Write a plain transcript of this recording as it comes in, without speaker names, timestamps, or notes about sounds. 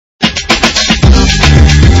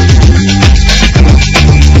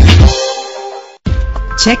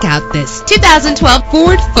Check out this 2012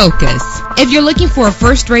 Ford Focus. If you're looking for a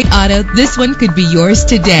first-rate auto, this one could be yours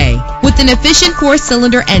today. With an efficient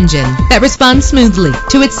 4-cylinder engine that responds smoothly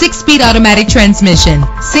to its 6-speed automatic transmission.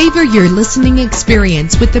 Savor your listening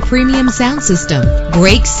experience with the premium sound system.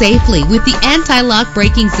 Brake safely with the anti-lock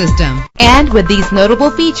braking system. And with these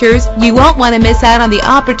notable features, you won't want to miss out on the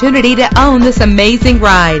opportunity to own this amazing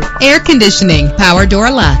ride. Air conditioning, power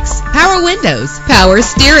door locks, power windows, power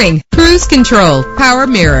steering, cruise control, power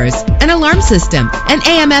mirrors, an alarm system, an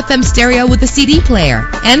AM/FM stereo with a CD player.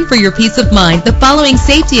 And for your peace of mind, the following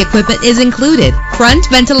safety equipment is included: front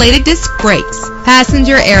ventilated disc brakes,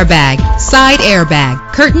 passenger airbag, side airbag,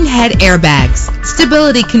 curtain head airbags,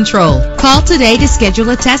 stability control. Call today to schedule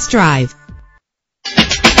a test drive.